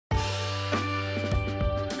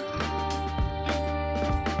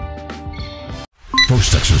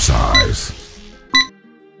First exercise.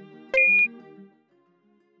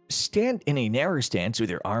 Stand in a narrow stance with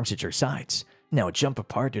your arms at your sides. Now jump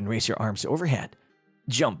apart and raise your arms overhead.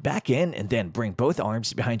 Jump back in and then bring both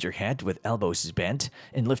arms behind your head with elbows bent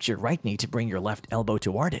and lift your right knee to bring your left elbow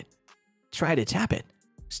toward it. Try to tap it.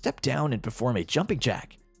 Step down and perform a jumping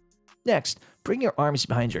jack. Next, bring your arms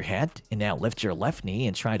behind your head and now lift your left knee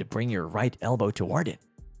and try to bring your right elbow toward it.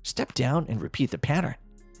 Step down and repeat the pattern.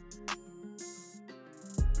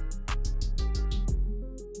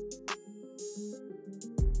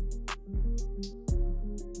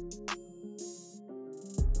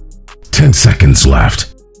 Ten seconds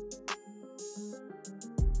left.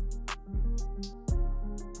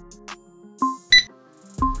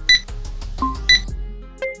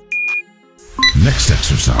 Next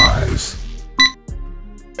exercise.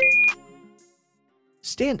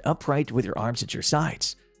 Stand upright with your arms at your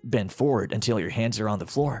sides. Bend forward until your hands are on the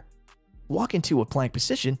floor. Walk into a plank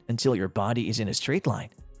position until your body is in a straight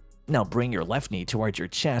line. Now bring your left knee toward your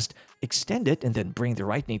chest, extend it, and then bring the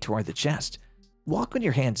right knee toward the chest. Walk with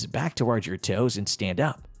your hands back toward your toes and stand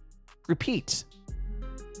up. Repeat.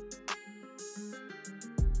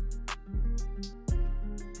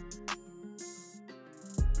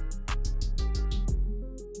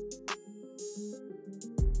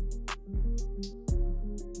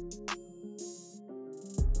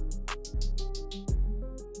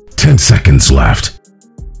 10 seconds left.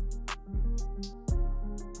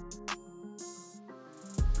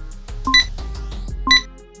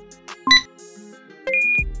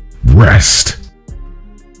 Rest.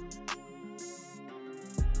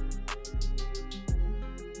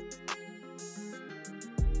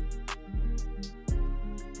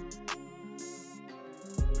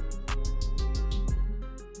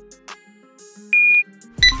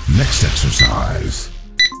 Next exercise.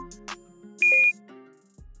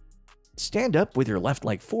 Stand up with your left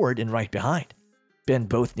leg forward and right behind. Bend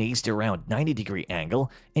both knees to around 90-degree angle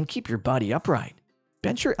and keep your body upright.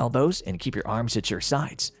 Bend your elbows and keep your arms at your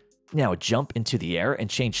sides. Now jump into the air and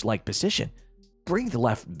change leg position. Bring the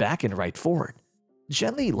left back and right forward.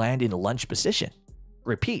 Gently land in a lunge position.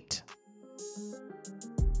 Repeat.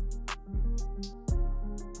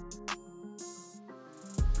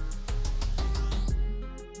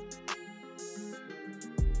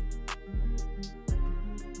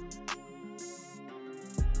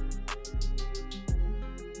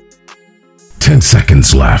 Ten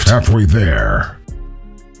seconds left. Halfway there.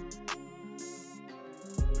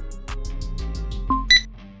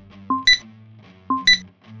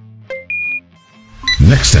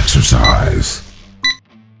 Next exercise.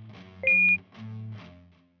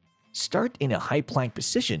 Start in a high plank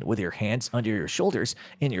position with your hands under your shoulders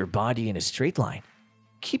and your body in a straight line.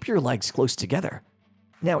 Keep your legs close together.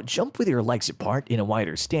 Now jump with your legs apart in a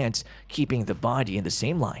wider stance, keeping the body in the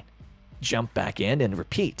same line. Jump back in and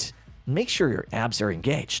repeat. Make sure your abs are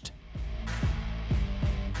engaged.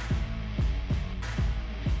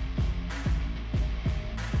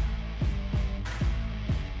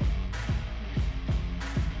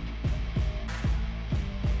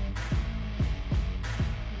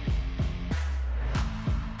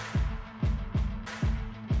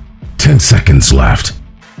 Ten seconds left.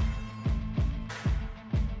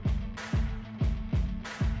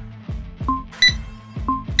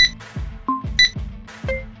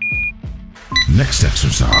 Next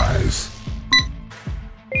exercise.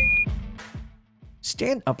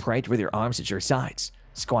 Stand upright with your arms at your sides.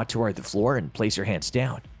 Squat toward the floor and place your hands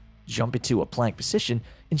down. Jump into a plank position,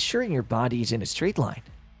 ensuring your body is in a straight line.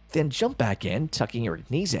 Then jump back in, tucking your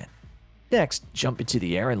knees in. Next, jump into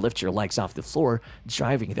the air and lift your legs off the floor,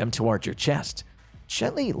 driving them toward your chest.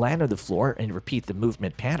 Gently land on the floor and repeat the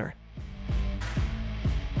movement pattern.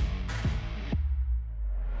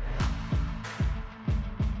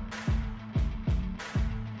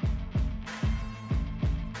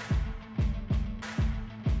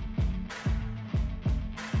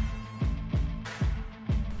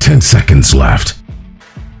 Ten seconds left.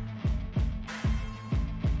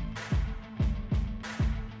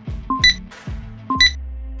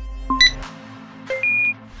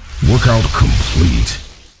 Workout complete.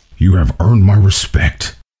 You have earned my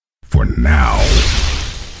respect. For now.